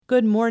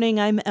Good morning.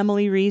 I'm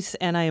Emily Reese,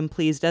 and I am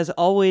pleased, as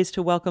always,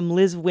 to welcome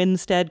Liz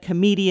Winstead,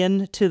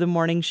 comedian, to the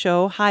morning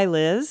show. Hi,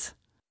 Liz.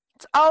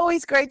 It's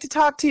always great to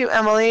talk to you,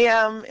 Emily.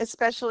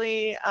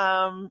 Especially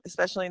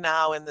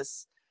now in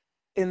this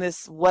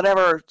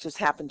whatever just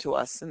happened to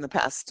us in the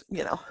past,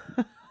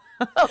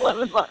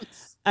 11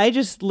 months. I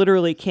just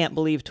literally can't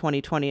believe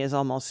 2020 is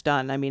almost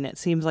done. I mean, it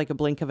seems like a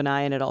blink of an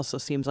eye, and it also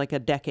seems like a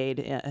decade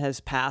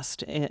has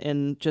passed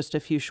in just a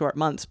few short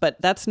months.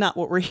 But that's not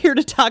what we're here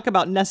to talk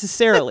about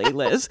necessarily,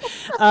 Liz.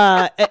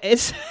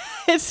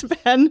 It's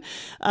been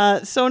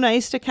so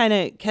nice to kind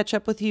of catch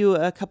up with you.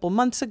 A couple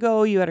months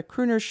ago, you had a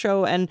crooner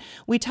show, and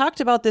we talked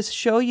about this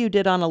show you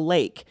did on a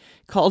lake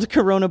called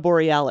Corona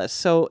Borealis.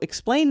 So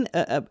explain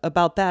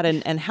about that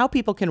and how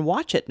people can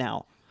watch it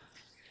now.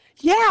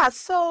 Yeah,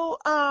 so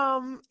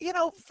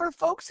for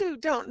folks who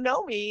don't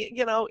know me,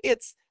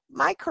 it's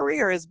my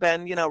career has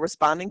been,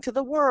 responding to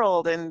the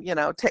world and,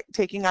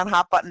 taking on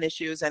hot button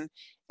issues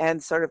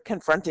and sort of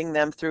confronting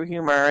them through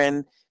humor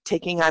and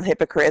taking on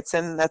hypocrites,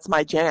 and that's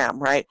my jam,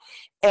 right?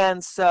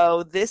 And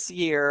so this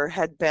year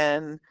had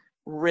been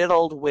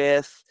riddled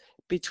with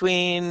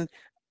between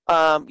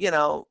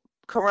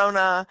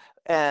Corona,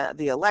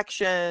 the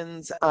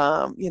elections,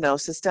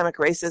 systemic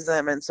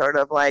racism and sort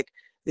of like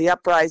the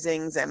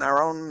uprisings and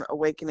our own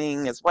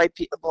awakening as white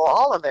people,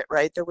 all of it,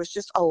 right? There was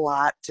just a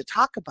lot to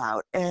talk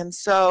about. And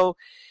so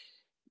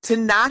to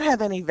not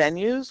have any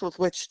venues with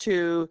which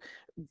to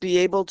be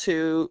able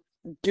to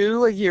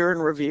do a year in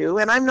review,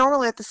 and I'm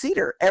normally at the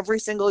Cedar every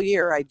single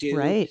year. I do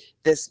Right.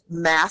 this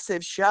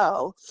massive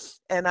show,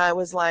 and I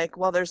was like,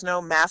 well, there's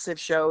no massive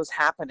shows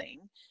happening,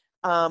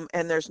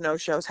 and there's no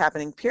shows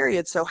happening,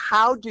 period. So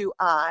how do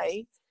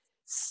I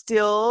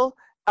still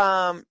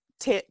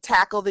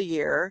tackle the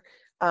year,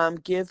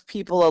 give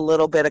people a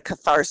little bit of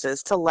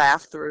catharsis to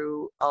laugh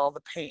through all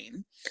the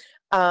pain?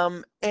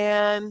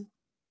 And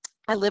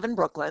I live in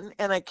Brooklyn,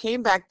 and I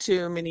came back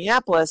to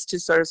Minneapolis to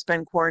sort of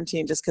spend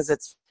quarantine just because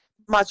it's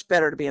much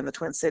better to be in the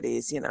Twin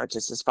Cities,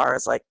 just as far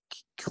as like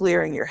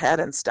clearing your head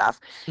and stuff.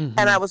 And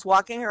I Hmm. was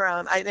walking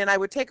around, and I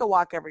would take a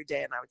walk every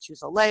day, and I would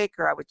choose a lake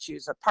or I would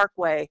choose a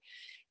parkway.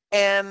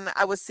 And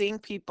I was seeing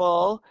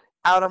people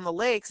out on the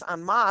lakes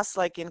on Moss,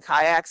 like in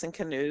kayaks and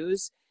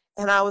canoes.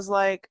 And I was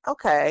like,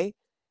 okay,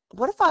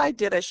 what if I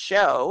did a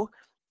show?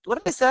 What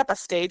if I set up a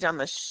stage on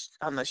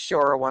the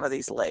shore of one of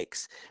these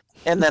lakes,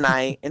 and then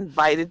I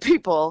invited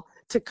people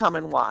to come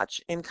and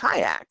watch in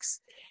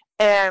kayaks?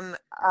 And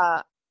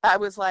I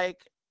was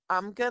like,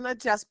 I'm gonna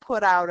just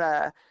put out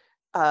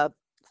a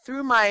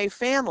through my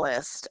fan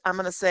list. I'm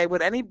gonna say,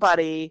 would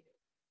anybody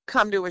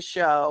come to a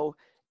show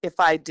if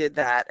I did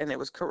that and it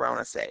was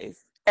Corona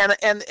safe? And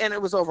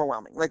it was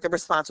overwhelming. Like the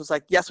response was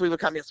like, yes, we would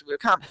come, yes, we would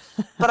come.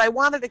 But I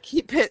wanted to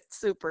keep it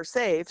super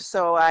safe.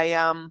 So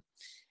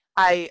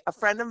a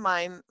friend of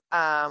mine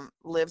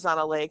lives on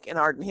a lake in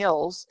Arden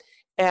Hills,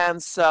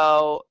 and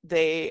so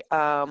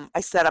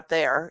I set up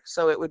there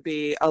so it would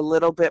be a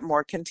little bit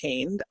more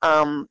contained.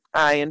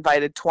 I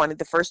invited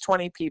the first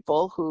 20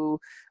 people who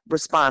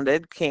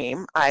responded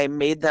came. I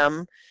made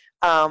them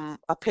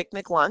a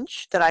picnic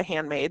lunch that I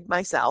handmade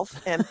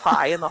myself and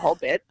pie and the whole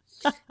bit.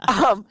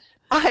 Um,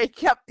 I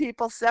kept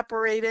people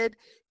separated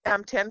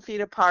 10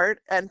 feet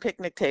apart and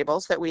picnic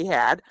tables that we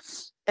had.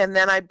 And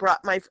then I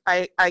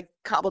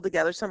cobbled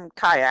together some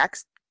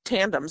kayaks,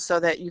 tandems,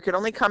 so that you could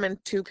only come in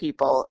two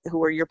people who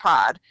were your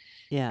pod.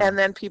 Yeah. And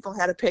then people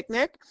had a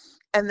picnic.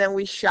 And then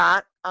we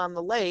shot on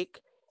the lake.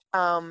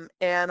 And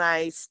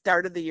I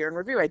started the year in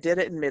review. I did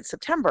it in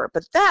mid-September.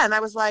 But then I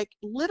was like,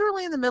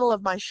 literally in the middle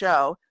of my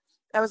show,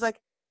 I was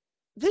like,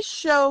 this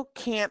show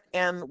can't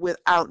end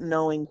without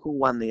knowing who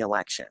won the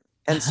election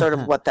and sort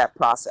of what that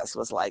process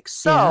was like.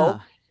 So Yeah.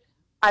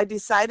 I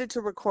decided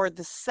to record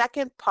the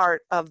second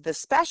part of the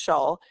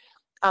special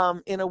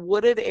in a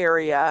wooded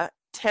area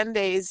 10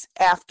 days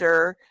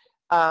after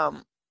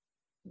um,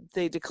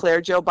 they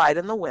declared Joe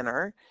Biden the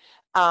winner.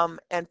 I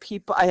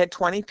had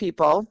 20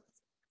 people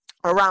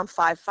around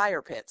 5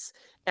 fire pits.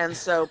 And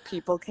so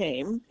people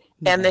came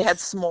and they had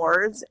Nice.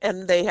 s'mores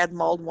and they had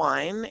mulled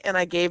wine, and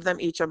I gave them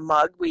each a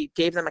mug. We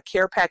gave them a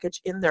care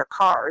package in their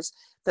cars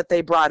that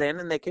they brought in,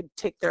 and they could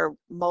take their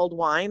mulled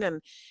wine,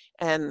 and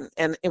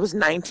it was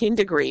 19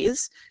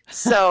 degrees.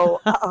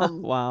 So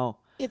Wow.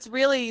 it's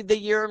really the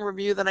year in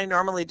review that I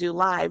normally do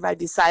live. I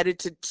decided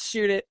to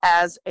shoot it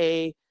as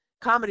a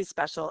comedy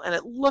special, and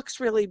it looks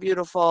really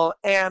beautiful.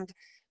 And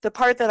the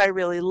part that I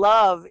really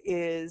love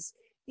is,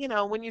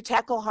 when you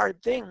tackle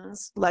hard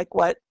things like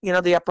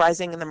the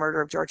uprising and the murder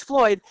of George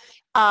Floyd,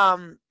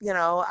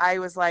 I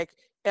was like,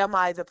 am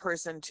I the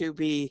person to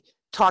be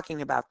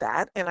talking about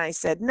that? And I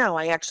said, no,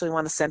 I actually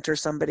want to center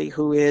somebody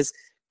who is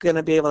going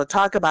to be able to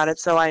talk about it.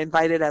 So I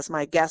invited as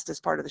my guest as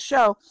part of the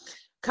show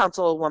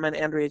Councilwoman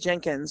Andrea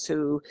Jenkins,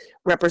 who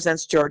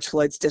represents George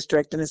Floyd's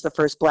district and is the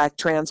first Black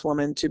trans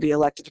woman to be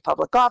elected to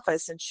public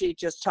office. And she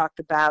just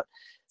talked about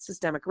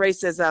systemic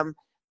racism,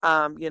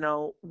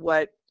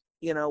 what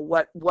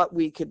what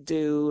we could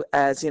do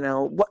as,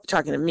 what,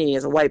 talking to me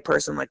as a white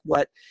person, like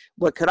what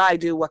could I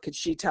do? What could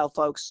she tell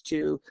folks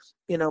to,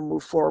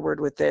 move forward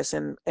with this?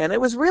 And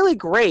it was really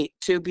great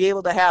to be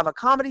able to have a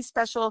comedy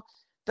special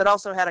that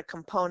also had a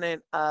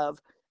component of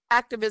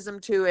activism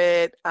to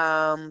it,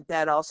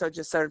 that also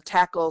just sort of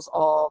tackles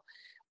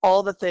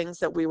all the things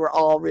that we were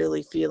all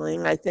really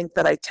feeling. I think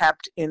that I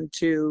tapped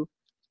into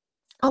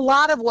a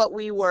lot of what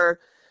we were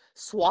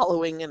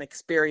swallowing and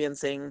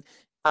experiencing,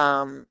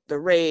 the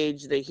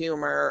rage, the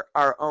humor,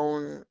 our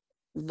own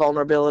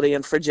vulnerability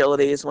and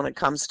fragilities when it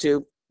comes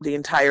to the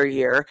entire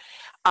year.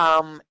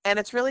 And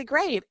it's really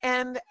great.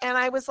 And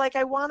I was like,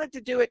 I wanted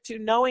to do it too,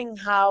 knowing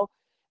how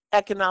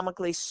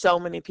economically so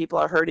many people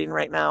are hurting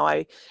right now.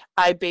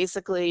 I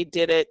basically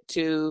did it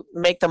to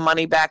make the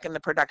money back in the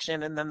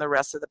production, and then the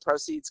rest of the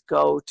proceeds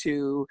go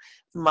to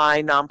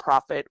my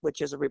nonprofit,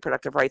 which is a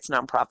reproductive rights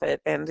nonprofit.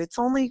 And it's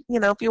only,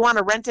 if you want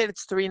to rent it,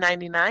 it's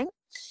 $3.99.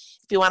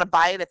 If you want to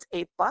buy it, it's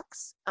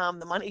 $8.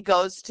 The money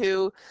goes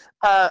to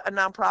a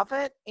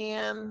nonprofit,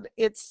 and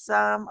it's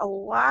a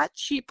lot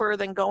cheaper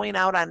than going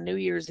out on New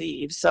Year's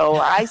Eve. So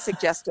I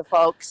suggest to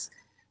folks,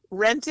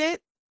 rent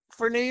it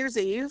for New Year's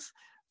Eve.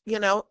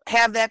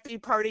 Have that be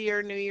part of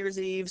your New Year's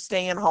Eve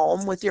staying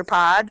home with your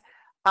pod.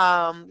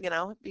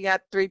 If you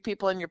got 3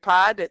 people in your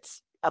pod,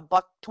 it's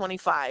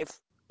 $1.25.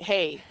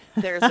 Hey,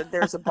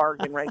 there's a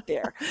bargain right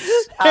there.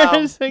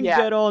 There's a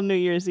good old New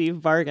Year's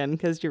Eve bargain,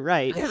 because you're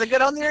right. There's a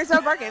good old New Year's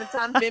Eve bargain. It's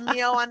on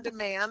Vimeo on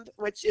demand,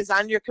 which is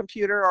on your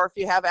computer, or if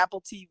you have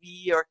Apple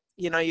TV, or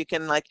you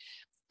can like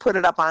put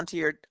it up onto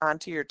your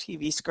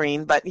TV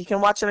screen, but you can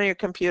watch it on your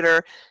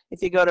computer.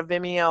 If you go to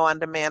Vimeo on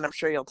demand, I'm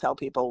sure you'll tell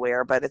people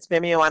where, but it's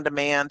Vimeo on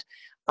demand,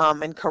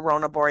 and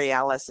Corona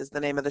Borealis is the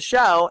name of the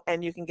show,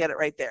 and you can get it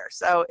right there.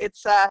 So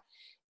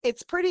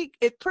it's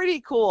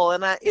pretty cool,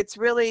 and it's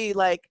really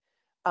like,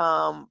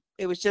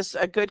 it was just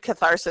a good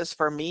catharsis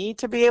for me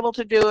to be able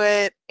to do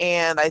it,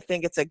 and I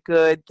think it's a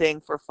good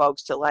thing for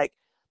folks to like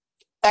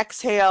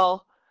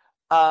exhale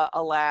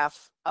a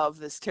laugh of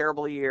this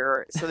terrible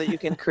year, so that you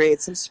can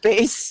create some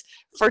space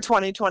for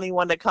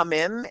 2021 to come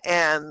in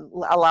and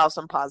allow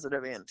some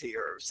positive into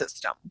your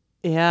system.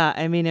 Yeah,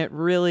 I mean, it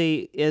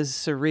really is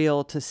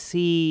surreal to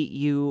see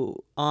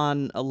you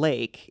on a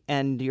lake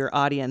and your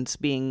audience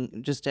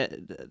being just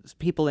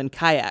people in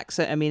kayaks.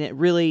 I mean, it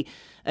really,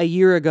 a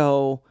year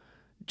ago,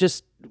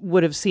 just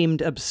would have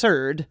seemed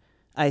absurd,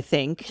 I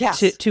think, yes.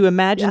 to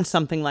imagine yes.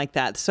 something like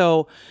that.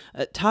 So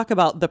talk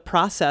about the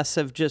process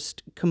of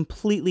just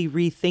completely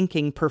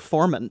rethinking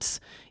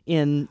performance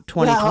in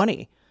 2020.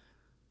 Well,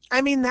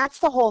 I mean, that's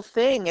the whole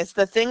thing. Is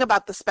the thing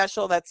about the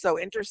special that's so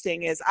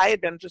interesting is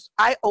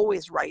I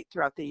always write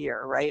throughout the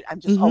year, right? I'm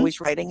just always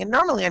writing. And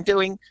normally I'm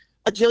doing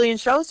a jillion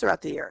shows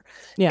throughout the year.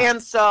 Yeah.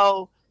 And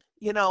so,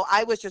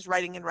 I was just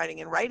writing and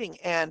writing and writing.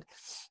 And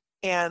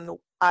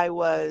I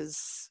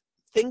was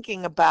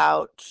thinking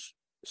about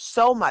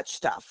so much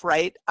stuff,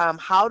 right?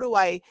 How do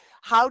I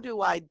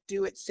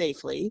do it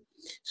safely?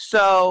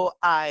 So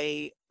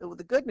the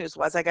good news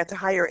was I got to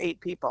hire 8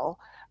 people.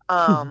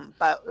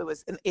 But it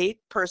was an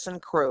 8-person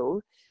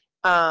crew.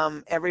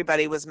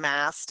 Everybody was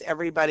masked,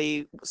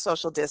 everybody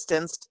social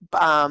distanced,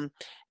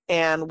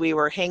 and we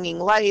were hanging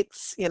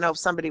lights.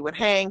 Somebody would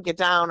hang, get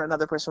down,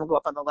 another person would go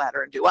up on the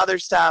ladder and do other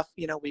stuff.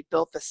 We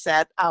built the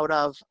set out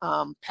of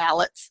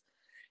pallets,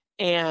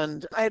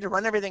 and I had to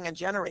run everything on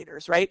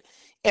generators, right?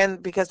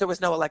 And because there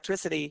was no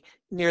electricity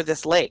near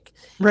this lake.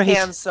 Right.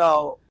 And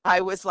so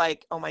I was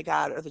like, oh my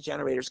God, are the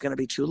generators going to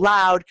be too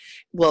loud?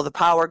 Will the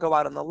power go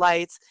out on the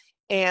lights?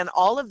 And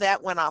all of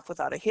that went off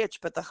without a hitch.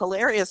 But the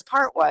hilarious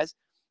part was,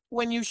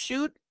 when you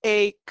shoot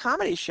a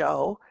comedy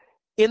show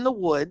in the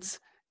woods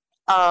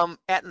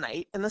at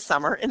night in the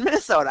summer in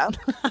Minnesota,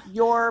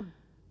 your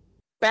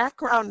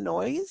background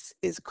noise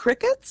is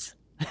crickets,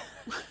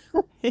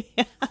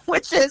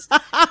 which is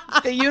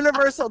the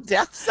universal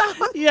death sound.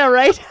 Yeah,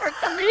 right. For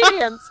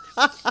comedians.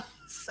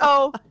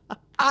 So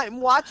I'm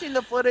watching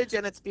the footage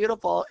and it's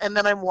beautiful. And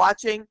then I'm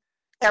watching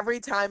every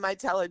time I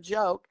tell a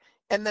joke.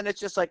 And then it's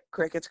just like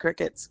crickets,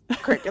 crickets,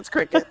 crickets,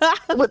 crickets.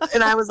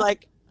 And I was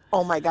like,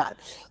 oh my God.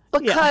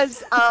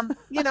 Because,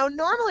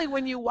 normally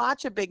when you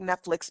watch a big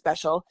Netflix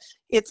special,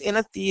 it's in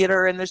a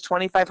theater and there's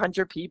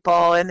 2,500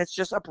 people and it's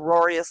just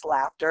uproarious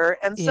laughter.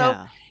 And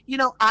so,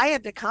 I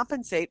had to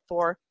compensate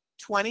for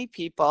 20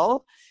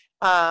 people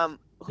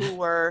who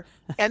were,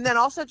 and then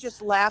also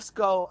just laughs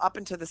go up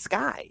into the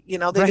sky. They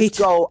just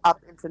go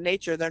up into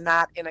nature. They're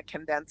not in a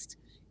condensed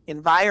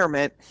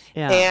environment.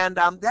 And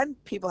then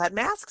people had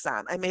masks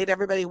on. I made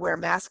everybody wear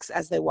masks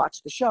as they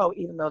watched the show,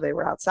 even though they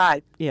were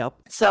outside. Yep.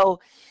 So,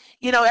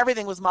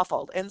 everything was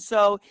muffled. And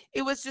so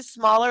it was just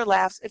smaller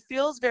laughs. It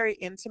feels very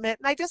intimate.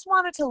 And I just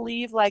wanted to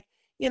leave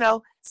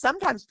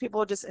sometimes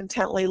people are just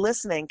intently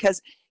listening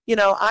because,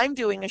 I'm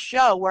doing a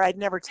show where I'd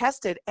never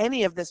tested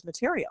any of this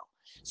material.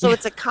 So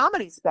it's a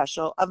comedy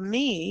special of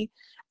me.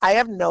 I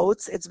have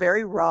notes. It's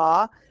very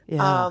raw.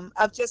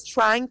 Of just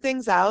trying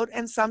things out.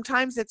 And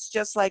sometimes it's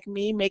just like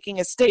me making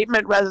a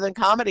statement rather than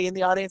comedy. And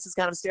the audience is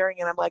kind of staring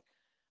and I'm like,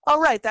 Oh,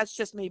 right, that's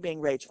just me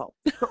being rageful.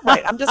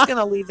 Right, I'm just going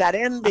to leave that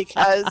in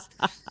because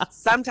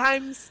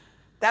sometimes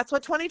that's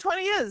what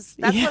 2020 is.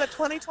 That's Yeah. what a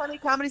 2020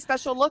 comedy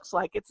special looks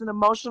like. It's an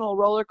emotional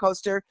roller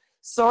coaster,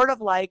 sort of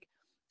like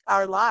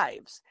our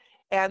lives.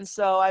 And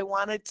so I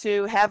wanted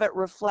to have it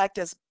reflect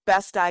as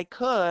best I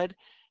could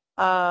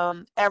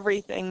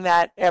everything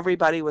that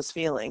everybody was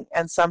feeling.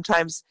 And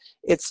sometimes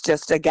it's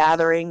just a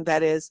gathering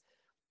that is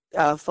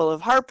full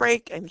of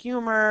heartbreak and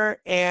humor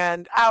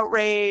and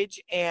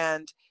outrage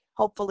and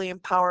hopefully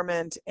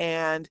empowerment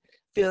and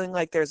feeling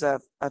like there's a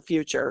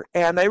future.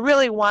 And I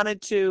really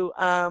wanted to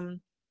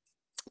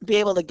be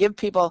able to give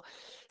people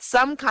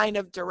some kind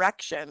of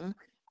direction,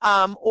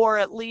 or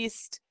at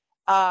least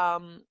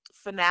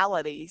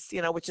finalities,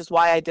 which is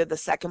why I did the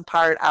second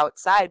part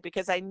outside,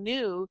 because I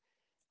knew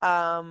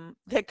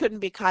there couldn't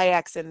be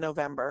kayaks in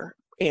November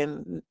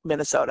in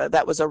Minnesota.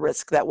 That was a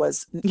risk that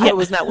I Yeah.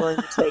 was not willing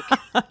to take.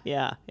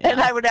 Yeah. And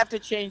Yeah. I would have to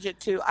change it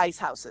to ice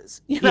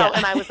houses, Yeah.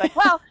 and I was like,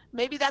 well,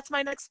 maybe that's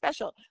my next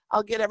special.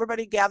 I'll get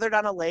everybody gathered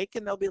on a lake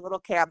and there'll be little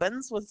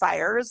cabins with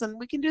fires and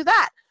we can do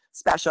that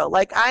special.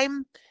 Like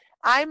I'm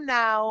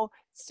now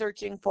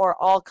searching for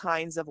all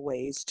kinds of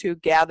ways to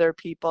gather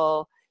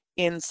people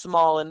in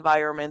small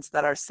environments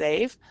that are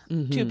safe to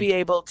Hmm. be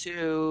able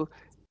to,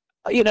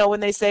 when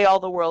they say all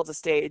the world's a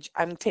stage,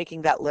 I'm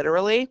taking that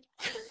literally.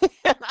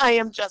 And I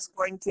am just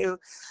going to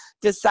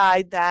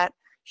decide that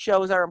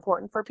shows are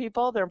important for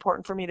people. They're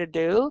important for me to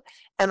do.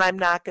 And I'm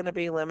not going to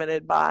be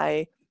limited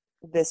by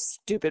this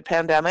stupid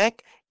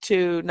pandemic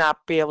to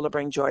not be able to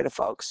bring joy to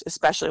folks,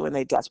 especially when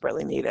they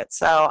desperately need it.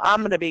 So I'm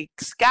going to be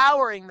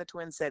scouring the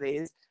Twin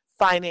Cities,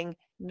 finding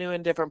new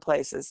and different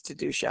places to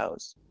do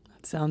shows.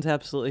 Sounds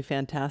absolutely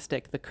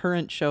fantastic. The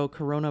current show,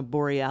 Corona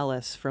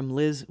Borealis, from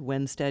Liz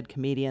Winstead,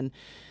 comedian,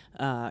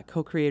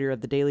 co-creator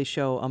of The Daily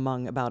Show,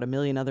 among about a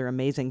million other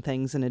amazing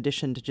things, in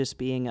addition to just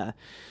being a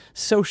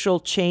social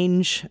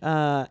change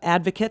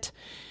advocate.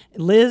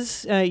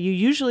 Liz, you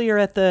usually are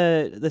at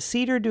the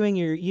Cedar doing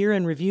your year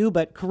in review,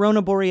 but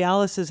Corona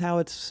Borealis is how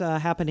it's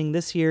happening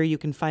this year. You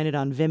can find it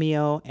on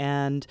Vimeo,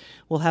 and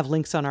we'll have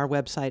links on our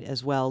website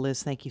as well.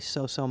 Liz, thank you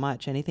so, so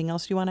much. Anything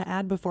else you want to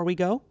add before we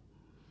go?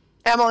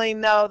 Emily,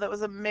 no, that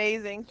was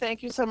amazing.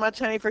 Thank you so much,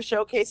 honey, for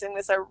showcasing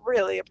this. I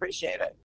really appreciate it.